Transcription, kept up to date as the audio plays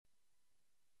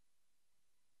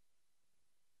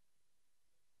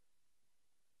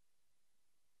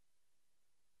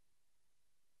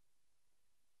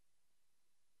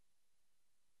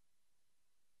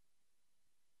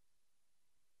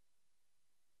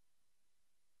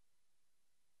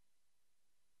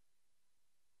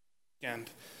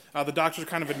weekend. The doctors are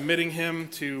kind of admitting him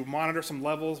to monitor some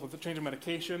levels with the change of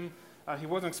medication. He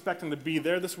wasn't expecting to be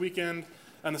there this weekend,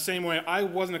 and the same way I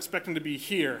wasn't expecting to be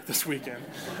here this weekend.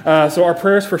 So our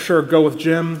prayers for sure go with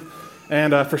Jim,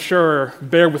 and for sure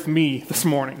bear with me this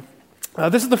morning.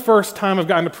 This is the first time I've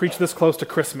gotten to preach this close to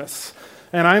Christmas.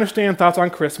 And I understand thoughts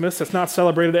on Christmas. It's not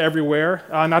celebrated everywhere,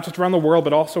 not just around the world,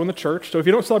 but also in the church. So if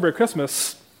you don't celebrate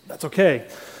Christmas, that's okay.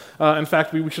 In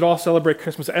fact, we should all celebrate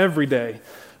Christmas every day.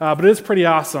 But it is pretty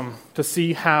awesome to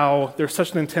see how there's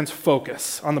such an intense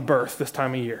focus on the birth this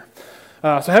time of year.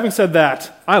 So having said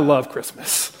that, I love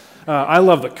Christmas. I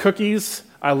love the cookies.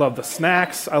 I love the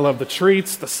snacks. I love the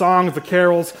treats, the songs, the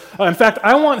carols. In fact,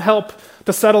 I want help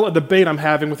to settle a debate I'm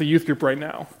having with the youth group right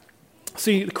now.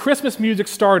 See, Christmas music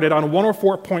started on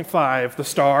 104.5, The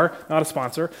Star, not a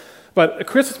sponsor, but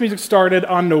Christmas music started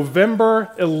on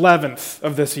November 11th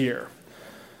of this year.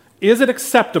 Is it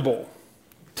acceptable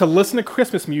to listen to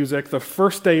Christmas music the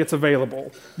first day it's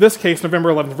available? This case, November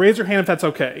 11th. Raise your hand if that's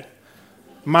okay.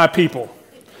 My people.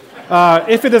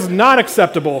 If it is not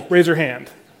acceptable, raise your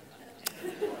hand.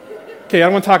 Okay, I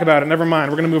don't want to talk about it. Never mind.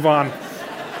 We're going to move on.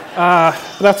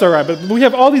 But that's all right. But we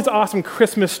have all these awesome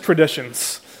Christmas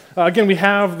traditions. Again, we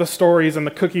have the stories and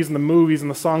the cookies and the movies and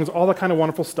the songs, all that kind of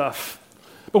wonderful stuff.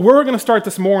 But where we're going to start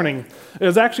this morning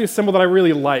is actually a symbol that I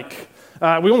really like.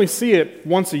 We only see it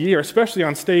once a year, especially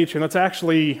on stage, and that's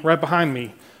actually right behind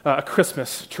me, a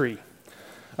Christmas tree.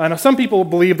 Now, some people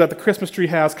believe that the Christmas tree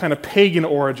has kind of pagan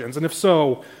origins, and if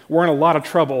so, we're in a lot of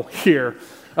trouble here.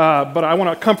 But I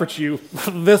want to comfort you,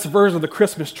 this version of the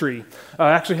Christmas tree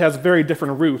actually has very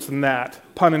different roots than that,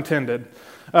 pun intended.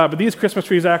 But these Christmas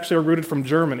trees actually are rooted from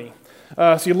Germany.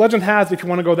 See, legend has it, if you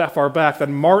want to go that far back, that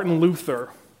Martin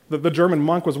Luther, the German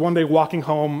monk, was one day walking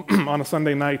home on a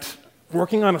Sunday night,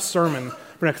 working on a sermon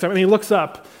for next time, and he looks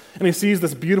up and he sees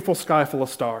this beautiful sky full of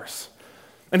stars.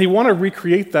 And he wanted to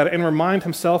recreate that and remind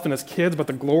himself and his kids about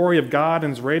the glory of God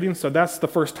and his radiance, so that's the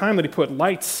first time that he put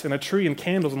lights in a tree and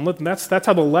candles and lit, and that's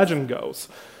how the legend goes.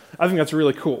 I think that's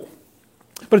really cool.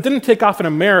 But it didn't take off in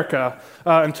America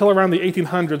until around the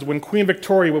 1800s when Queen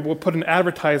Victoria would put an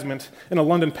advertisement in a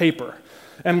London paper.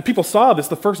 And when people saw this,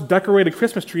 the first decorated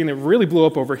Christmas tree, and it really blew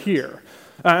up over here.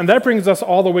 And that brings us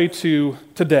all the way to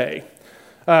today.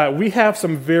 We have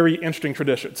some very interesting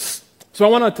traditions. So I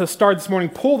wanted to start this morning,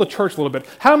 pull the church a little bit.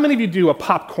 How many of you do a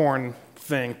popcorn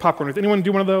thing? Popcorn, anyone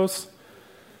do one of those?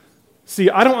 See,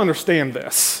 I don't understand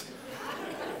this.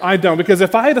 I don't, because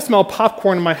if I had to smell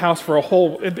popcorn in my house for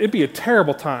it'd be a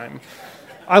terrible time.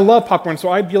 I love popcorn, so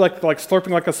I'd be like slurping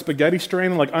like a spaghetti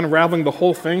strain, like unraveling the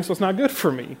whole thing, so it's not good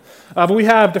for me. But we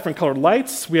have different colored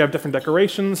lights, we have different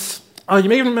decorations. You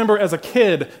may even remember as a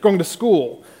kid going to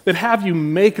school, they'd have you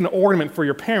make an ornament for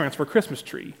your parents for a Christmas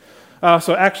tree.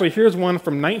 So actually, here's one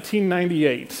from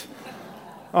 1998.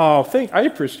 Oh, I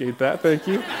appreciate that, thank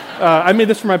you. I made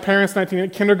this for my parents in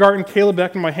kindergarten. Caleb,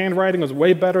 back in my handwriting, was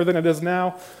way better than it is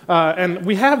now. And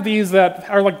we have these that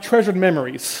are like treasured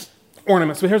memories,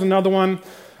 ornaments. So here's another one.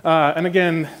 And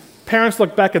again, parents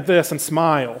look back at this and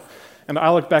smile, and I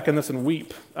look back at this and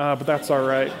weep, but that's all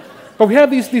right. But we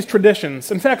have these traditions.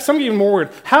 In fact, some are even more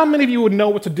weird. How many of you would know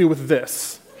what to do with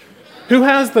this? Who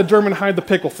has the German hide the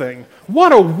pickle thing?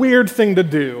 What a weird thing to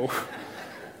do.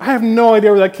 I have no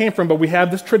idea where that came from, but we have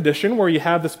this tradition where you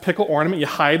have this pickle ornament, you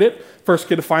hide it, first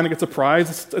kid to find it gets a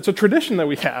prize. It's a tradition that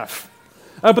we have.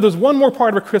 But there's one more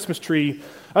part of a Christmas tree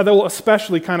that will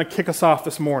especially kind of kick us off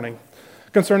this morning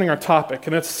concerning our topic,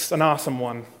 and it's an awesome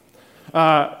one.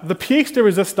 The pièce de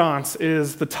résistance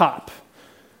is the top.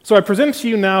 So I present to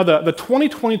you now the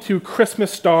 2022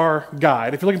 Christmas Star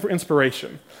Guide, if you're looking for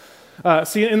inspiration.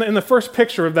 See, in the first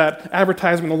picture of that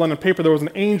advertisement in the London paper, there was an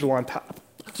angel on top.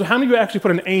 So how many of you actually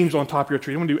put an angel on top of your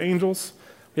tree? You want to do angels?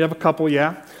 We have a couple,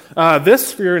 yeah.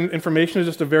 This, for your information, is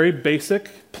just a very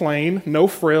basic, plain, no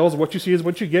frills. What you see is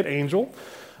what you get, angel.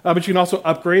 But you can also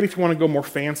upgrade if you want to go more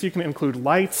fancy. You can include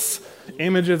lights,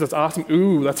 images. That's awesome.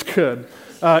 Ooh, that's good.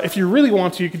 If you really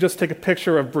want to, you could just take a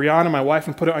picture of Brianna, my wife,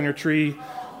 and put it on your tree.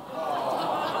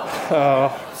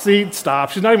 See,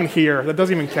 stop. She's not even here. That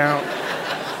doesn't even count.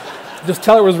 Just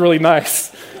tell her it was really nice.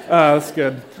 That's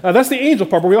good. That's the angel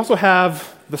part, but we also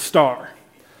have the star.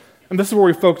 And this is where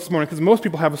we focus this morning, because most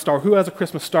people have a star. Who has a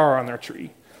Christmas star on their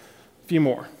tree? A few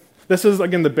more. This is,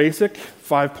 again, the basic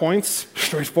 5 points,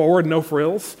 straightforward, no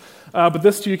frills. But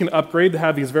this, too, you can upgrade to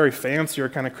have these very fancier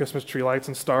kind of Christmas tree lights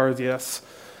and stars, yes.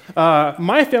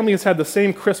 My family has had the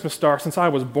same Christmas star since I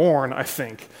was born, I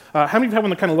think. How many of you have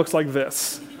one that kind of looks like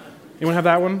this? Anyone have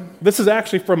that one? This is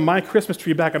actually from my Christmas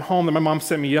tree back at home that my mom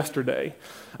sent me yesterday.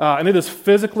 And it is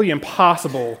physically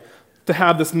impossible to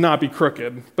have this not be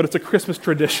crooked, but it's a Christmas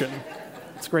tradition.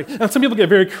 It's great. And some people get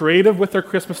very creative with their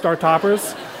Christmas star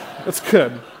toppers. That's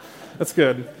good. That's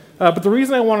good. But the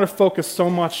reason I wanted to focus so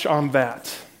much on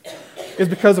that is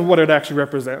because of what it actually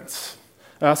represents.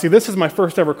 See, this is my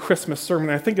first ever Christmas sermon,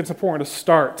 and I think it's important to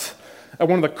start at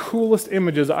one of the coolest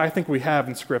images I think we have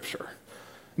in Scripture.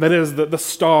 That is the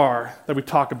star that we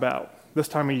talk about this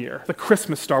time of year, the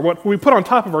Christmas star. What we put on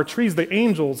top of our trees, the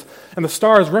angels and the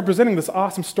stars representing this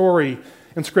awesome story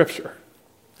in Scripture.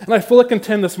 And I fully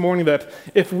contend this morning that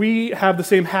if we have the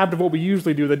same habit of what we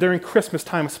usually do, that during Christmas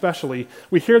time especially,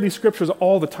 we hear these scriptures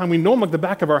all the time, we know them like the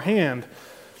back of our hand,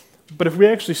 but if we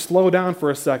actually slow down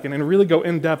for a second and really go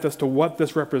in depth as to what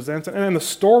this represents, and the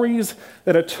stories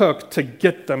that it took to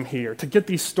get them here, to get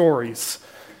these stories,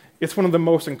 it's one of the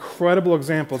most incredible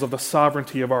examples of the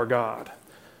sovereignty of our God.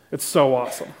 It's so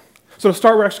awesome. So to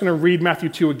start, we're actually going to read Matthew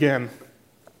 2 again.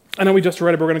 I know we just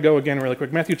read it, but we're going to go again really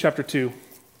quick. Matthew chapter 2.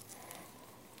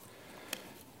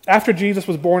 After Jesus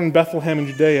was born in Bethlehem in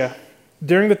Judea,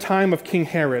 during the time of King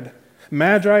Herod,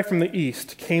 Magi from the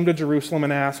east came to Jerusalem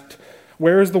and asked,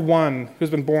 "Where is the one who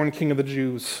has been born King of the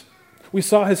Jews? We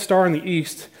saw his star in the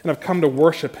east and have come to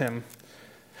worship him."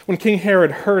 When King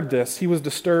Herod heard this, he was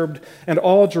disturbed, and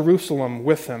all Jerusalem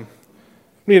with him.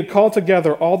 When he had called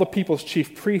together all the people's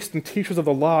chief priests and teachers of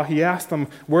the law, he asked them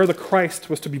where the Christ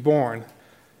was to be born.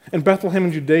 "In Bethlehem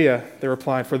in Judea," they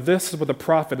replied, "for this is what the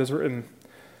prophet has written.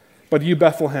 But you,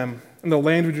 Bethlehem, in the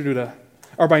land of Judah,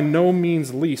 are by no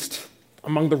means least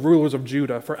among the rulers of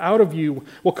Judah, for out of you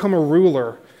will come a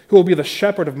ruler who will be the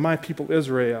shepherd of my people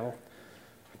Israel."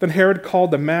 Then Herod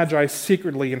called the Magi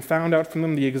secretly and found out from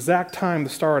them the exact time the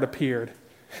star had appeared.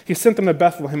 He sent them to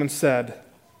Bethlehem and said,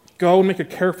 "Go and make a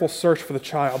careful search for the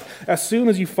child. As soon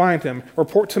as you find him,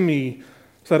 report to me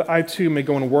so that I too may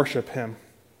go and worship him."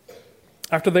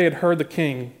 After they had heard the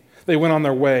king, they went on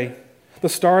their way. The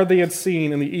star they had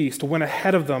seen in the east went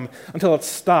ahead of them until it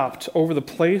stopped over the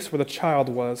place where the child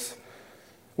was.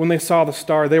 When they saw the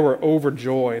star, they were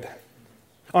overjoyed.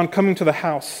 On coming to the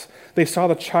house, they saw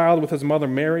the child with his mother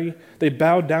Mary. They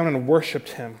bowed down and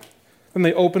worshipped him. Then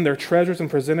they opened their treasures and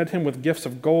presented him with gifts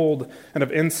of gold and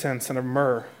of incense and of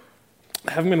myrrh.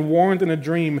 Having been warned in a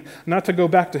dream not to go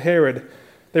back to Herod,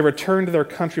 they returned to their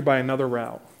country by another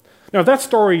route. Now, if that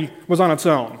story was on its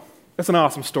own, it's an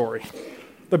awesome story.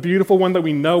 The beautiful one that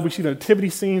we know, we see the nativity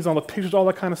scenes, all the pictures, all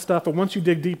that kind of stuff, but once you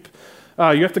dig deep,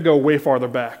 you have to go way farther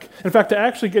back. In fact, to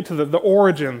actually get to the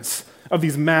origins of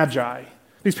these magi,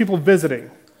 these people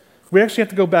visiting, we actually have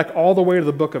to go back all the way to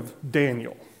the book of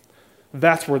Daniel.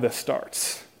 That's where this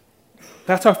starts.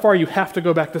 That's how far you have to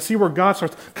go back to see where God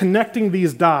starts connecting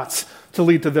these dots to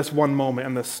lead to this one moment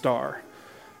and this star.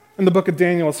 In the book of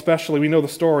Daniel especially, we know the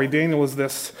story. Daniel was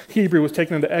this Hebrew who was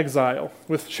taken into exile.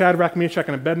 With Shadrach, Meshach,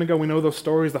 and Abednego, we know those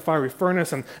stories, the fiery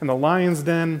furnace and the lion's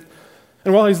den.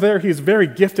 And while he's there, he's very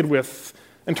gifted with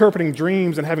interpreting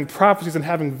dreams and having prophecies and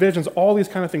having visions, all these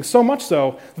kind of things. So much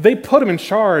so, they put him in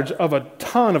charge of a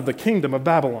ton of the kingdom of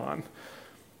Babylon.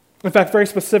 In fact, very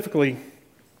specifically,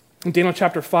 in Daniel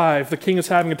chapter 5, the king is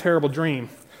having a terrible dream,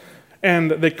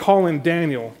 and they call in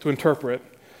Daniel to interpret.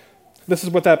 This is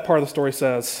what that part of the story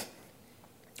says.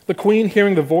 "The queen,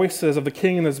 hearing the voices of the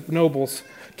king and his nobles,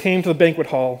 came to the banquet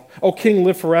hall. 'O king,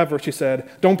 live forever,' she said.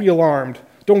 'Don't be alarmed.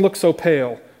 Don't look so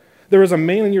pale. There is a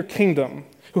man in your kingdom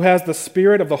who has the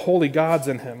spirit of the holy gods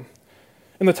in him.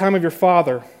 In the time of your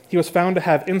father, he was found to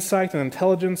have insight and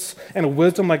intelligence and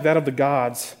wisdom like that of the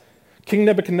gods. King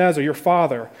Nebuchadnezzar, your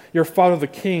father the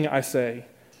king, I say,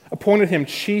 appointed him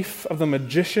chief of the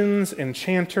magicians,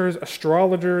 enchanters,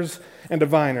 astrologers, and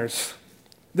diviners.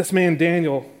 This man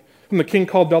Daniel, whom the king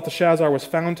called Belteshazzar, was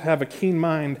found to have a keen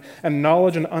mind and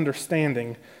knowledge and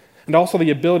understanding, and also the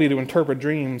ability to interpret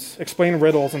dreams, explain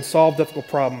riddles, and solve difficult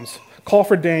problems. Call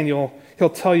for Daniel. He'll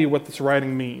tell you what this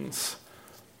writing means.'"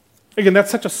 Again,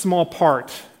 that's such a small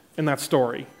part in that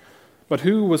story. But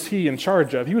who was he in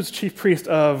charge of? He was chief priest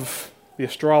of the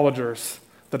astrologers,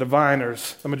 the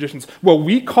diviners, the magicians, what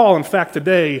we call, in fact,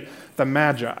 today, the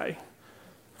Magi.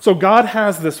 So God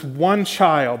has this one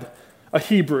child, a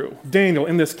Hebrew, Daniel,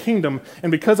 in this kingdom,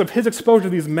 and because of his exposure to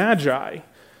these Magi,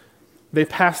 they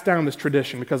pass down this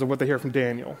tradition because of what they hear from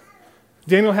Daniel.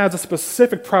 Daniel has a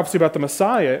specific prophecy about the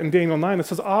Messiah in Daniel 9. It's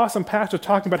this awesome passage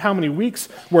talking about how many weeks,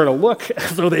 where to look.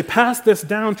 So they pass this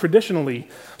down traditionally.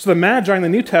 So the Magi in the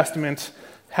New Testament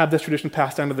have this tradition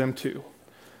passed down to them too.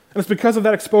 And it's because of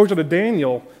that exposure to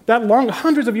Daniel, that long,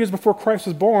 hundreds of years before Christ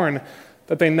was born,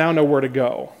 that they now know where to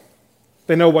go.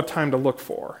 They know what time to look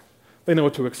for. They know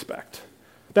what to expect.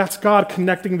 That's God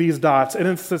connecting these dots, and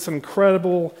it's this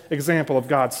incredible example of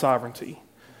God's sovereignty.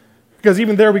 Because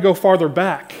even there we go farther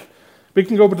back. We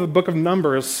can go to the book of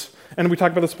Numbers, and we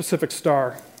talk about the specific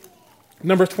star.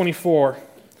 Numbers 24,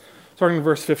 starting in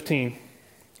verse 15.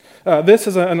 This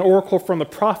is an oracle from the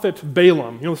prophet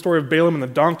Balaam. You know the story of Balaam and the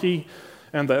donkey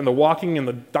and the walking and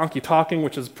the donkey talking,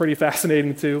 which is pretty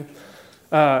fascinating too.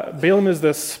 Balaam is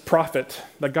this prophet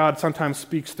that God sometimes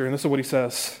speaks through, and this is what he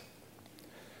says.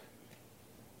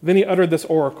 Then he uttered this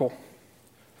oracle.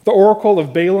 The oracle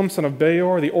of Balaam, son of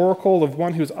Beor, the oracle of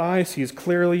one whose eye sees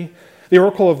clearly, the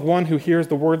oracle of one who hears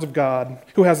the words of God,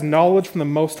 who has knowledge from the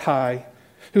Most High,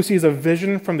 who sees a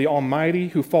vision from the Almighty,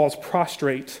 who falls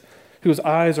prostrate, whose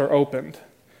eyes are opened.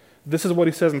 This is what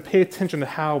he says, and pay attention to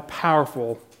how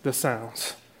powerful this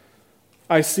sounds.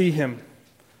 I see him,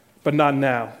 but not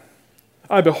now.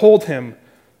 I behold him,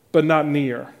 but not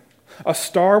near. A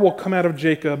star will come out of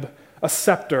Jacob, a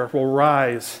scepter will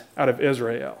rise out of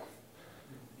Israel.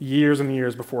 Years and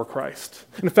years before Christ.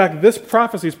 In fact, this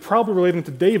prophecy is probably relating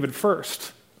to David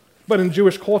first. But in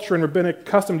Jewish culture and rabbinic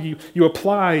custom, you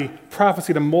apply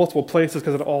prophecy to multiple places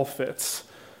because it all fits.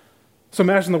 So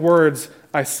imagine the words,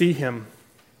 I see him,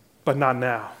 but not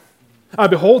now. I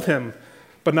behold him,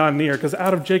 but not near, because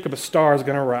out of Jacob a star is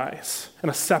going to rise, and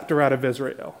a scepter out of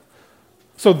Israel.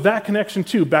 So that connection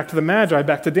too, back to the Magi,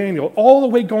 back to Daniel, all the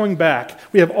way going back,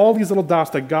 we have all these little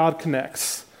dots that God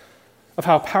connects of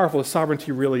how powerful his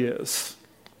sovereignty really is.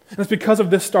 And it's because of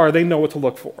this star they know what to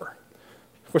look for.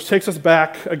 Which takes us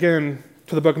back again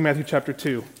to the book of Matthew chapter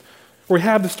 2. Where we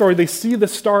have the story, they see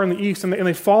this star in the east and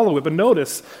they follow it. But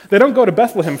notice, they don't go to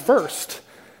Bethlehem first.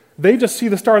 They just see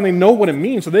the star and they know what it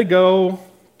means. So they go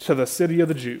to the city of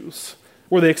the Jews,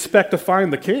 where they expect to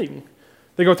find the king.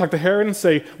 They go talk to Herod and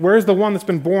say, where's the one that's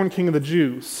been born king of the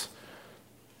Jews?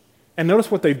 And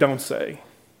notice what they don't say.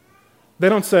 They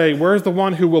don't say, where's the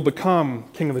one who will become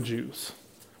king of the Jews?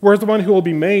 Where's the one who will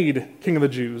be made king of the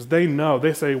Jews? They know.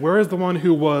 They say, where is the one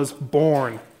who was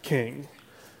born king?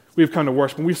 We've come to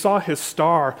worship. When we saw his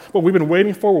star, what we've been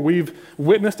waiting for, what we've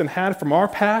witnessed and had from our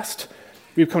past,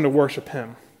 we've come to worship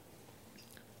him.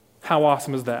 How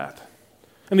awesome is that?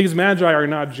 And these magi are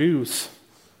not Jews.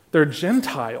 They're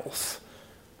Gentiles.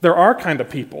 They're our kind of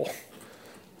people.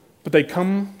 But they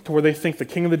come to where they think the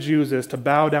king of the Jews is to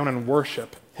bow down and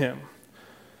worship him.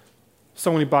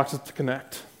 So many boxes to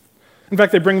connect. In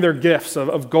fact, they bring their gifts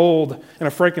of gold and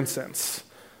of frankincense.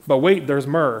 But wait, there's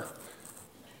myrrh.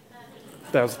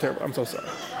 That was terrible. I'm so sorry.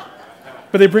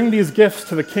 But they bring these gifts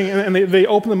to the king, and they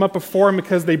open them up before him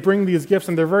because they bring these gifts,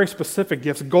 and they're very specific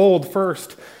gifts. Gold,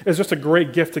 first, is just a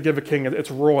great gift to give a king. It's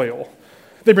royal.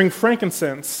 They bring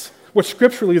frankincense, which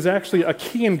scripturally is actually a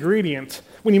key ingredient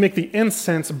when you make the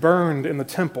incense burned in the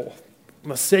temple,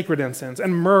 the sacred incense,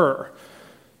 and myrrh,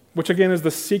 which again is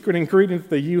the secret ingredient that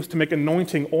they use to make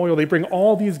anointing oil. They bring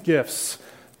all these gifts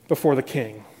before the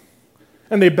king.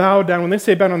 And they bow down. When they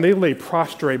say bow down, they lay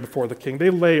prostrate before the king. They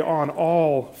lay on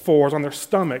all fours, on their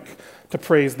stomach, to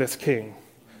praise this king.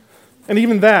 And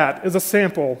even that is a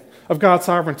sample of God's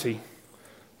sovereignty,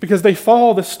 because they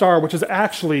follow this star, which is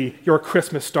actually your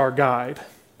Christmas star guide.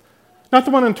 Not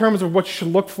the one in terms of what you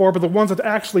should look for, but the ones that's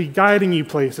actually guiding you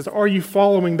places. Are you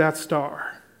following that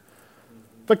star?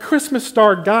 The Christmas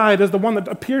star guide is the one that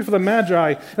appeared for the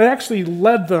Magi and actually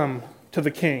led them to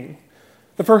the king.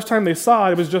 The first time they saw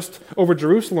it was just over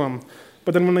Jerusalem,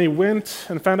 but then when they went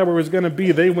and found out where it was going to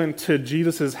be, they went to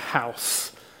Jesus'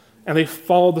 house, and they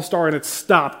followed the star, and it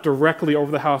stopped directly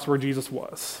over the house where Jesus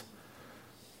was.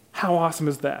 How awesome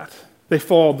is that? They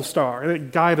followed the star, and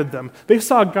it guided them. They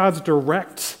saw God's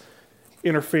direct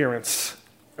interference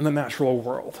in the natural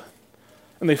world,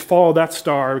 and they followed that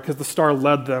star because the star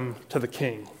led them to the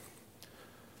king.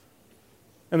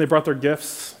 And they brought their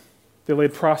gifts. They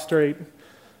laid prostrate.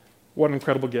 What an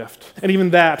incredible gift. And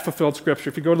even that fulfilled Scripture.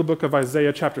 If you go to the book of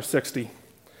Isaiah chapter 60,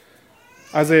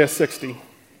 Isaiah 60,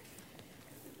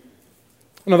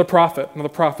 another prophet, another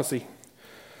prophecy.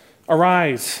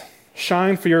 Arise,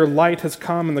 shine, for your light has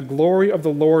come, and the glory of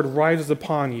the Lord rises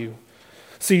upon you.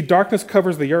 See, darkness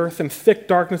covers the earth, and thick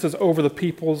darkness is over the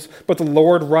peoples, but the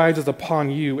Lord rises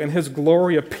upon you, and his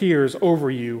glory appears over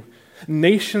you.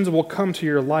 Nations will come to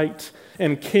your light,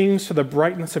 and kings to the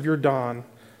brightness of your dawn.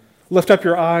 Lift up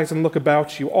your eyes and look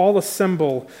about you. All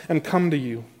assemble and come to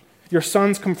you. Your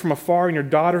sons come from afar, and your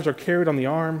daughters are carried on the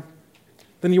arm.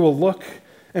 Then you will look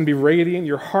and be radiant.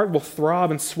 Your heart will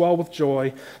throb and swell with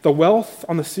joy. The wealth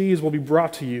on the seas will be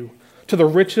brought to you. To the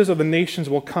riches of the nations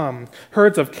will come.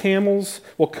 Herds of camels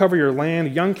will cover your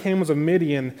land, young camels of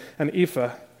Midian and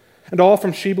Ephah. And all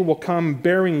from Sheba will come,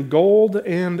 bearing gold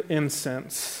and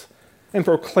incense, and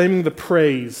proclaiming the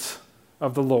praise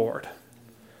of the Lord.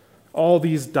 All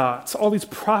these dots, all these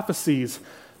prophecies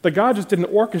that God just didn't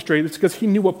orchestrate. It's because he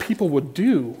knew what people would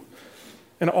do.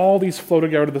 And all these flow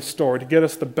together to the story to get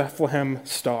us the Bethlehem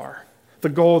star. the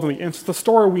gold and the incense, the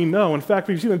story we know. In fact,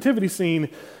 we see the nativity scene,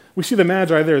 we see the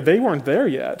Magi there. They weren't there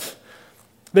yet.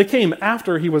 They came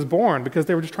after he was born because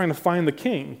they were just trying to find the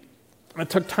king. It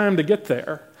took time to get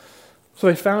there. So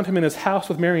they found him in his house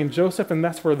with Mary and Joseph, and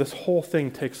that's where this whole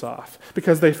thing takes off,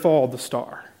 because they followed the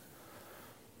star.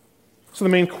 So the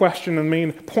main question and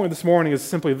main point this morning is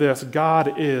simply this: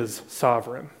 God is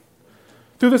sovereign.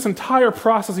 Through this entire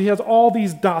process, he has all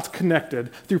these dots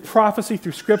connected through prophecy,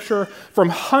 through scripture, from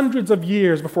hundreds of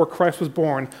years before Christ was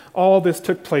born. All this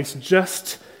took place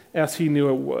just as he knew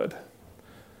it would.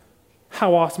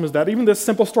 How awesome is that? Even this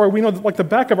simple story, we know like the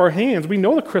back of our hands. We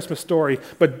know the Christmas story,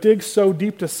 but dig so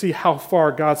deep to see how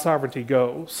far God's sovereignty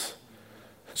goes.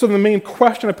 So the main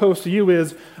question I pose to you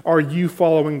is, are you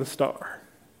following the star?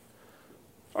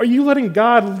 Are you letting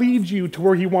God lead you to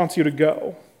where he wants you to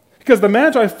go? Because the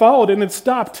Magi followed and it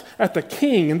stopped at the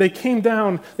king, and they came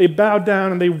down, they bowed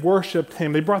down, and they worshiped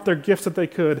him. They brought their gifts that they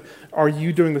could. Are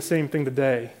you doing the same thing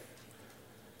today?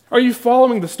 Are you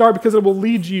following the star because it will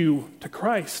lead you to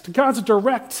Christ, God's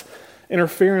direct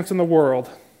interference in the world?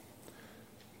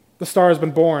 The star has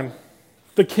been born.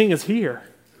 The king is here.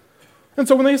 And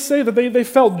so when they say that they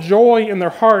felt joy in their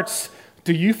hearts,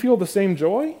 do you feel the same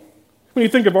joy? When you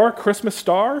think of our Christmas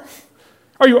star,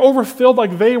 are you overfilled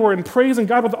like they were in praising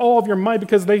God with all of your might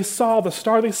because they saw the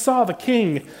star, they saw the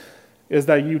king? Is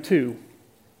that you too?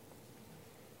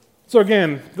 So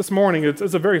again, this morning, it's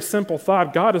a very simple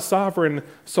thought. God is sovereign,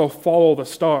 so follow the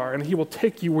star, and he will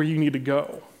take you where you need to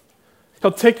go.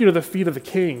 He'll take you to the feet of the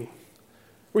king,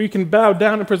 where you can bow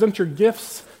down and present your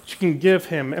gifts that you can give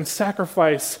him and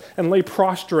sacrifice and lay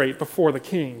prostrate before the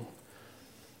king.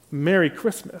 Merry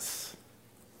Christmas.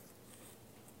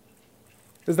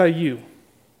 Is that you?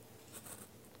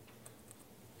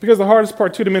 Because the hardest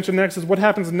part, too, to mention next is what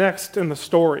happens next in the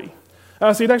story.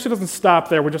 See, it actually doesn't stop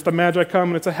there where just the Magi come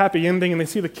and it's a happy ending and they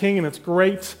see the king and it's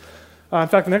great. In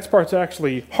fact, the next part's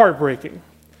actually heartbreaking.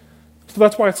 So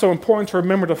that's why it's so important to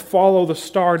remember to follow the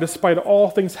star despite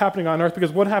all things happening on earth,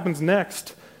 because what happens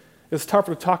next is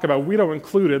tougher to talk about. We don't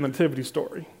include it in the nativity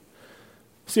story.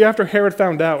 See, after Herod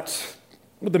found out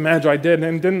what the Magi did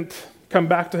and didn't come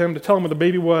back to him to tell him what the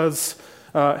baby was,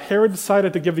 Herod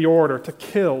decided to give the order to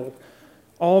kill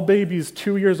all babies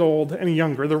 2 years old and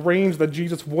younger, the range that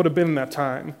Jesus would have been in that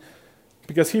time,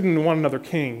 because he didn't want another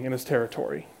king in his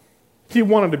territory. He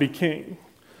wanted to be king.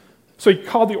 So he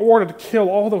called the order to kill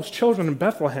all those children in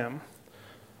Bethlehem,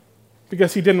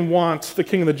 because he didn't want the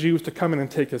king of the Jews to come in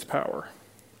and take his power.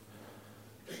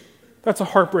 That's a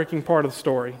heartbreaking part of the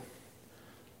story,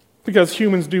 because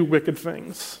humans do wicked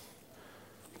things.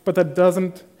 But that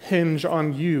doesn't hinge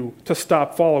on you to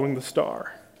stop following the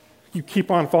star. You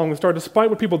keep on following the star despite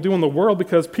what people do in the world,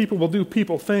 because people will do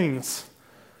people things.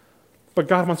 But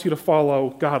God wants you to follow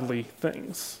godly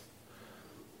things.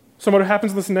 So no matter what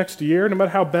happens this next year, no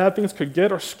matter how bad things could get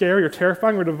or scary or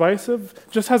terrifying or divisive,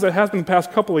 just as it has been the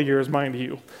past couple of years, mind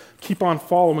you, keep on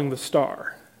following the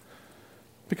star.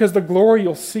 Because the glory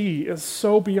you'll see is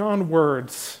so beyond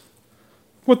words.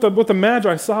 What the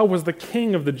Magi saw was the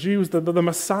king of the Jews, the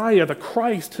Messiah, the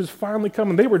Christ who's finally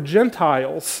coming. They were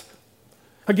Gentiles.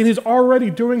 Again, he's already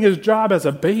doing his job as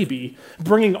a baby,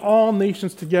 bringing all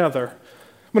nations together.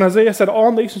 When Isaiah said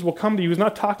all nations will come to you, he's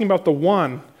not talking about the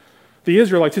one, the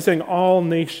Israelites. He's saying all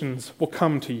nations will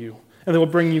come to you, and they will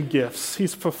bring you gifts.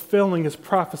 He's fulfilling his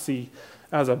prophecy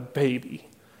as a baby.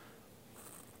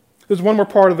 There's one more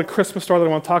part of the Christmas story that I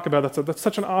want to talk about. That's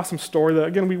such an awesome story that,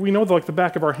 again, we know like the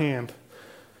back of our hand.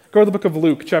 Go to the book of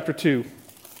Luke, chapter 2.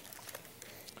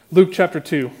 Luke, chapter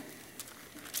 2.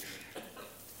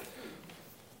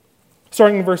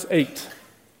 Starting in verse 8.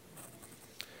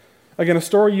 Again, a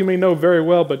story you may know very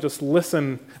well, but just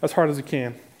listen as hard as you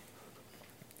can.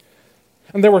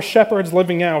 And there were shepherds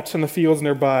living out in the fields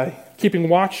nearby, keeping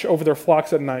watch over their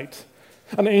flocks at night.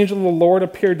 An angel of the Lord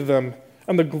appeared to them,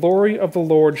 and the glory of the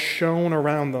Lord shone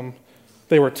around them.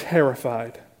 They were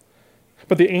terrified.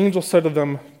 But the angel said to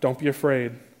them, "Don't be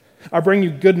afraid. I bring you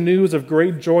good news of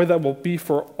great joy that will be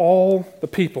for all the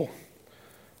people.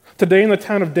 Today in the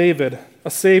town of David, a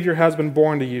Savior has been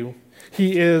born to you.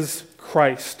 He is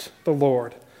Christ the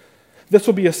Lord. This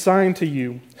will be a sign to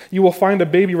you. You will find a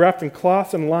baby wrapped in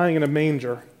cloths and lying in a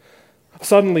manger."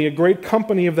 Suddenly, a great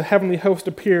company of the heavenly host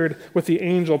appeared with the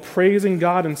angel, praising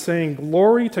God and saying,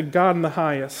 "Glory to God in the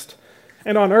highest,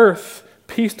 and on earth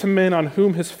peace to men on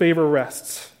whom his favor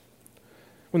rests."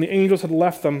 When the angels had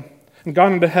left them and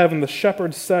gone into heaven, the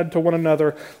shepherds said to one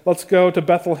another, "Let's go to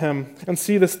Bethlehem and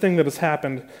see this thing that has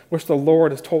happened, which the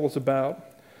Lord has told us about."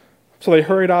 So they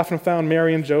hurried off and found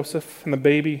Mary and Joseph and the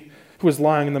baby who was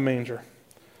lying in the manger.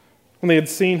 When they had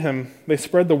seen him, they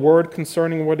spread the word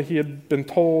concerning what he had been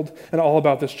told and all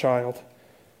about this child.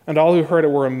 And all who heard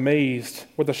it were amazed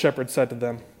what the shepherds said to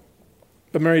them.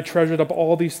 But Mary treasured up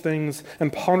all these things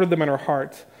and pondered them in her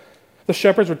heart. The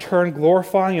shepherds returned,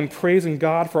 glorifying and praising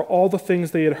God for all the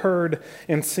things they had heard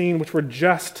and seen, which were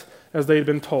just as they had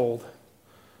been told.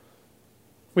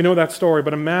 We know that story,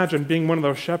 but imagine being one of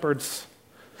those shepherds.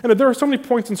 And there are so many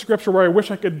points in Scripture where I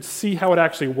wish I could see how it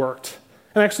actually worked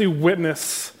and actually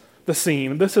witness the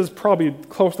scene. This is probably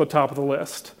close to the top of the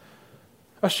list.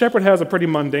 A shepherd has a pretty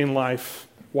mundane life.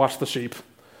 Watch the sheep.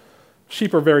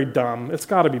 Sheep are very dumb. It's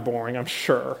got to be boring, I'm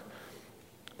sure.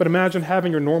 But imagine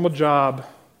having your normal job,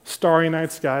 starry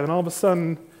night sky, and all of a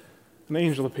sudden, an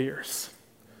angel appears.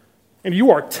 And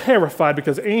you are terrified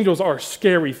because angels are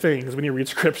scary things when you read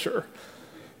Scripture.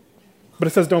 But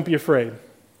it says, don't be afraid.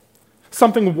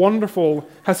 Something wonderful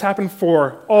has happened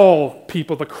for all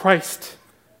people. The Christ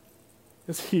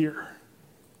is here.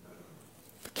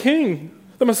 The King,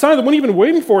 the Messiah, the one you've been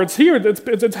waiting for, it's here.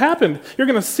 It's happened. You're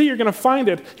going to see, you're going to find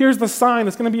it. Here's the sign.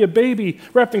 It's going to be a baby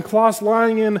wrapped in cloths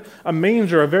lying in a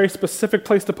manger, a very specific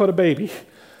place to put a baby.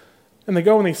 And they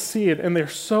go and they see it, and they're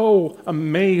so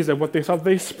amazed at what they saw.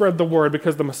 They spread the word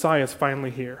because the Messiah is finally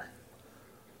here.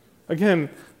 Again,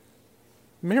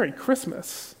 Merry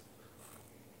Christmas.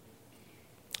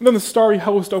 And then the starry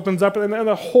host opens up, and then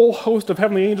the whole host of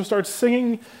heavenly angels starts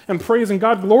singing and praising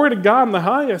God. Glory to God in the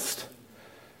highest.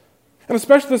 And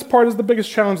especially this part is the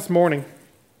biggest challenge this morning.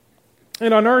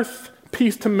 And on earth,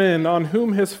 peace to men on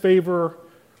whom his favor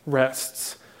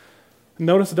rests.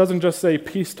 Notice it doesn't just say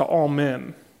peace to all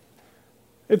men.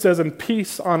 It says, in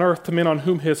peace on earth to men on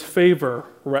whom his favor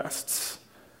rests.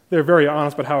 They're very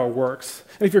honest about how it works.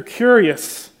 And if you're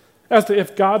curious as to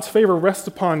if God's favor rests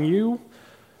upon you,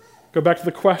 go back to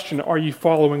the question, are you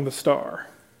following the star?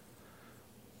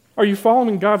 Are you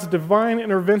following God's divine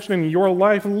intervention in your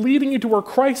life, leading you to where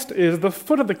Christ is, the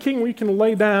foot of the King, where you can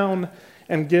lay down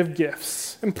and give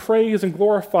gifts and praise and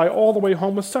glorify all the way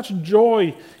home with such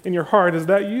joy in your heart? Is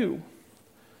that you?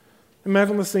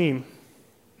 Imagine the scene.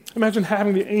 Imagine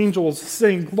having the angels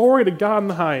sing, glory to God in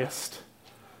the highest.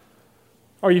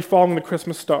 Are you following the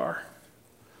Christmas star?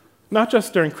 Not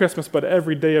just during Christmas, but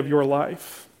every day of your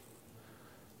life.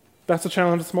 That's the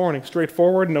challenge this morning.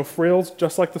 Straightforward, no frills,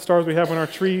 just like the stars we have on our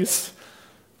trees.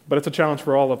 But it's a challenge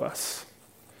for all of us.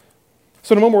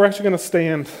 So in a moment, we're actually going to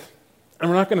stand, and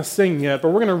we're not going to sing yet, but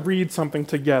we're going to read something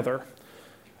together.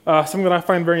 Something that I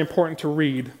find very important to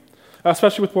read,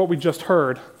 especially with what we just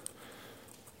heard.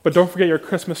 But don't forget your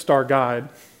Christmas star guide.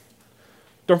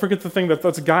 Don't forget the thing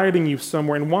that's guiding you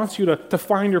somewhere and wants you to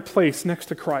find your place next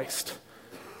to Christ,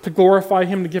 to glorify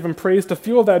him, to give him praise, to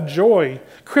feel that joy.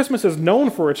 Christmas is known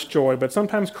for its joy, but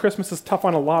sometimes Christmas is tough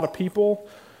on a lot of people.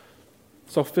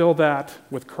 So fill that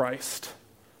with Christ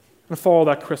and follow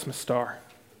that Christmas star.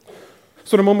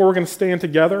 So in a moment, we're going to stand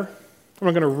together and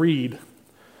we're going to read.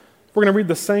 We're going to read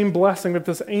the same blessing that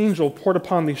this angel poured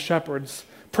upon these shepherds,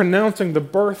 pronouncing the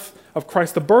birth of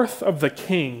Christ, the birth of the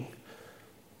King.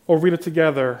 We'll read it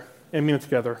together and mean it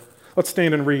together. Let's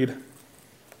stand and read.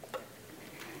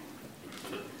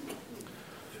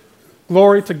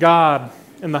 Glory to God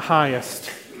in the highest,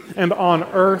 and on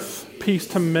earth peace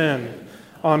to men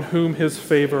on whom his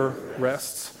favor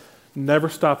rests. Never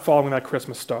stop following that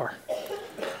Christmas star.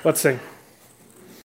 Let's sing.